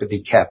meant to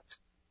be kept,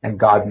 and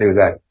God knew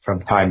that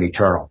from time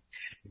eternal.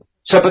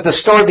 But the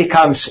story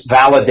becomes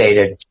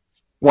validated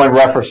when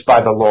referenced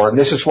by the Lord. And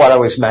this is what I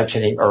was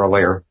mentioning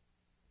earlier.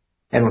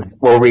 And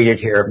we'll read it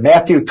here.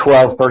 Matthew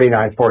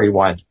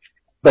 12:39-41.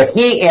 But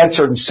he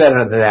answered and said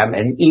unto them,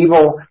 an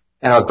evil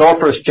and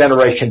adulterous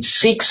generation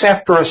seeks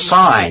after a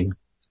sign,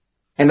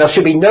 and there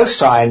should be no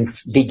sign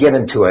be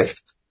given to it,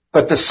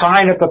 but the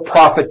sign of the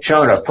prophet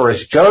Jonah. For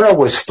as Jonah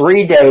was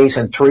 3 days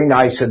and 3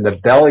 nights in the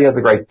belly of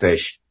the great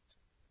fish,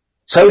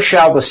 so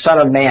shall the Son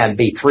of Man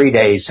be 3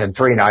 days and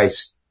 3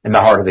 nights in the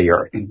heart of the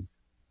earth.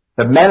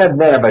 The men of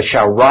Nineveh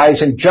shall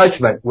rise in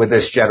judgment with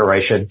this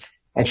generation,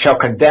 and shall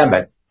condemn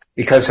it,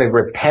 because they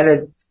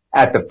repented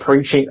at the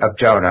preaching of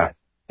Jonah,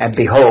 and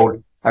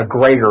behold, a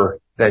greater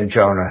than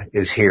Jonah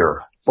is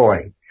here.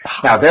 Boy.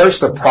 Now there's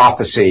the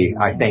prophecy,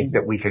 I think,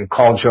 that we can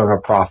call Jonah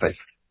a prophet.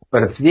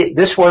 But if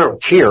this were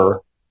here,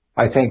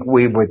 I think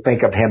we would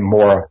think of him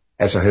more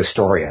as a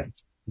historian.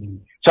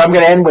 So I'm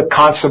going to end with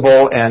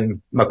Constable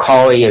and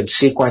Macaulay in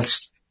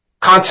sequence.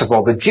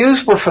 Constable, the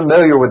Jews were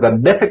familiar with a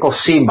mythical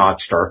sea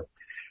monster,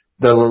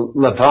 the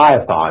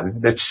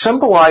Leviathan, that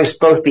symbolized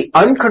both the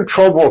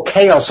uncontrollable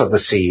chaos of the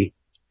sea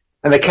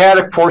and the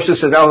chaotic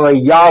forces that only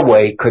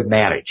Yahweh could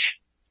manage.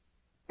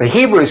 The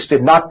Hebrews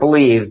did not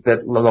believe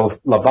that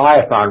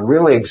Leviathan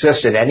really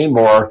existed any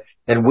more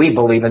than we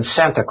believe in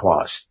Santa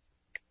Claus.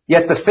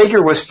 Yet the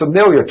figure was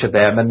familiar to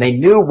them, and they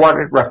knew what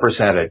it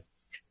represented.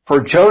 For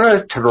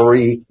Jonah to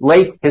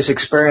relate his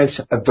experience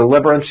of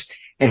deliverance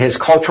in his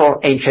cultural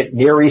ancient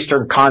Near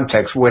Eastern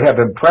context would have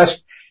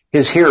impressed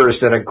his hearers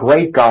that a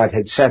great God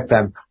had sent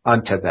them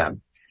unto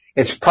them.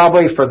 It's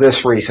probably for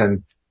this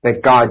reason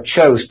that God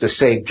chose to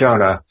save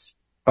Jonah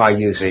by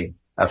using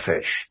a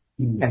fish.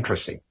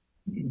 Interesting.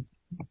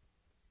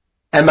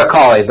 And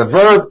Macaulay, the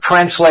verb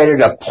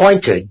translated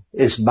appointed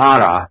is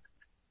mana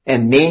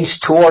and means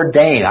to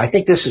ordain. I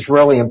think this is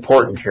really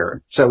important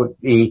here. So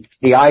the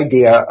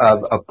idea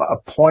of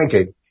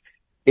appointed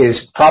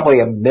is probably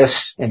a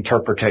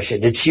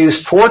misinterpretation. It's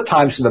used 4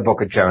 times in the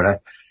book of Jonah,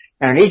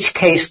 and in each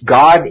case,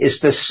 God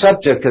is the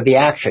subject of the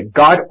action.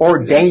 God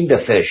ordained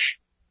a fish.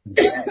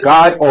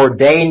 God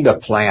ordained a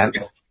plant.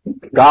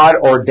 God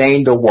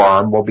ordained a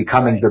worm. We'll be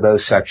coming to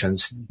those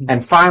sections.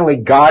 And finally,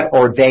 God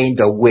ordained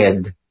a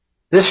wind.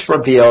 This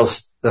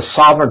reveals the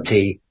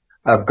sovereignty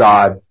of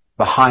God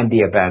behind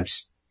the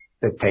events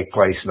that take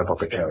place in the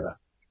book of Jonah.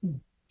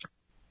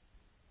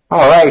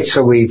 All right,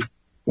 so we've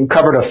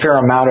covered a fair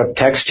amount of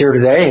text here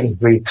today, and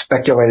we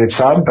speculated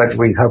some, but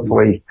we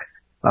hopefully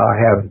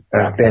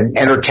have been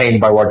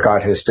entertained by what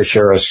God has to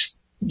share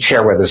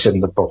with us in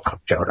the book of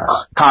Jonah.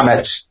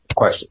 Comments,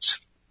 questions?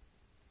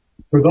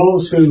 For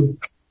those who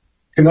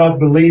cannot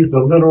believe the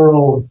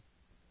literal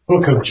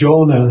book of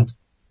Jonah,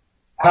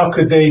 how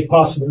could they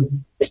possibly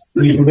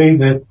believe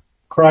that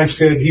Christ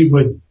said he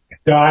would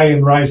die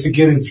and rise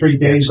again in 3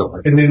 days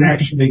and then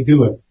actually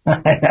do it?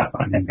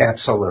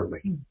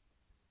 Absolutely.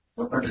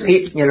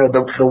 You know,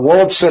 the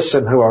world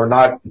system who are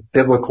not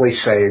biblically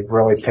saved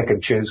really pick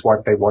and choose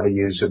what they want to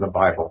use in the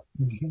Bible.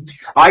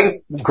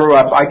 I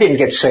didn't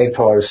get saved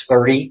till I was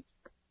 30,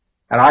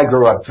 and I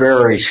grew up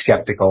very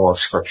skeptical of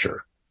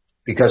Scripture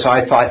because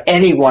I thought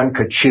anyone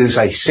could choose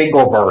a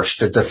single verse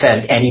to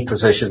defend any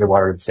position they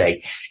wanted to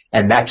take.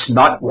 And that's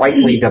not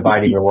rightly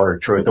dividing the word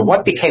of truth. And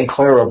what became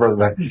clear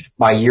over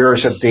my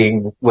years of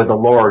being with the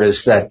Lord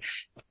is that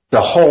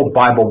the whole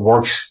Bible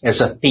works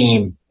as a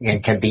theme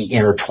and can be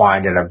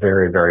intertwined in a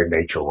very, very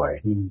major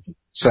way.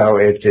 So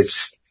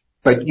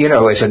but you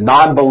know, as a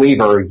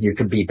non-believer, you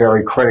can be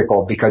very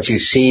critical because you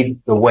see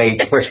the way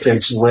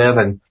Christians live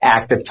and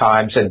act at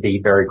times and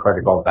be very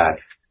critical of that.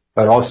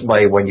 But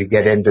ultimately, when you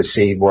get in to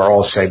see, we're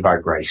all saved by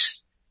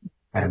grace.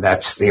 And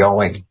that's the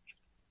only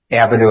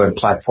avenue and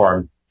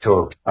platform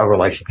to a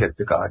relationship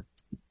to God.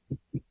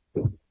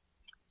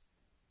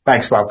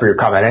 Thanks, Bob, for your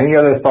comment. Any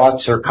other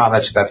thoughts or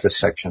comments about this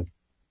section?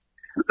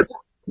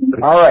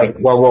 All right.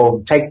 Well,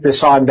 we'll take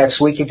this on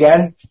next week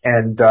again.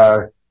 And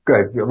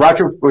good.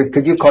 Roger,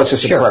 could you close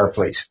us in prayer,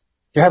 please?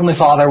 Dear Heavenly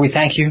Father, we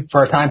thank you for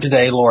our time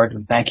today, Lord.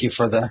 We thank you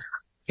for the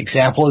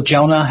example of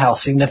Jonah, how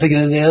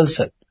significant it is,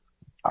 that,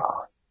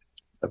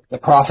 the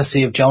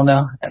prophecy of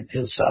Jonah and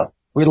his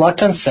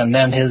reluctance, and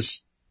then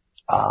his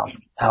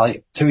how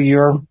through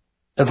your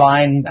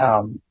divine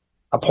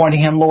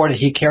appointing him, Lord,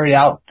 he carried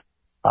out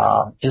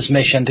his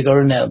mission to go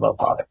to Nineveh,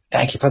 Father.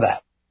 Thank you for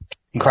that.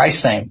 In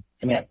Christ's name,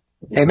 amen.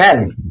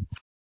 Amen.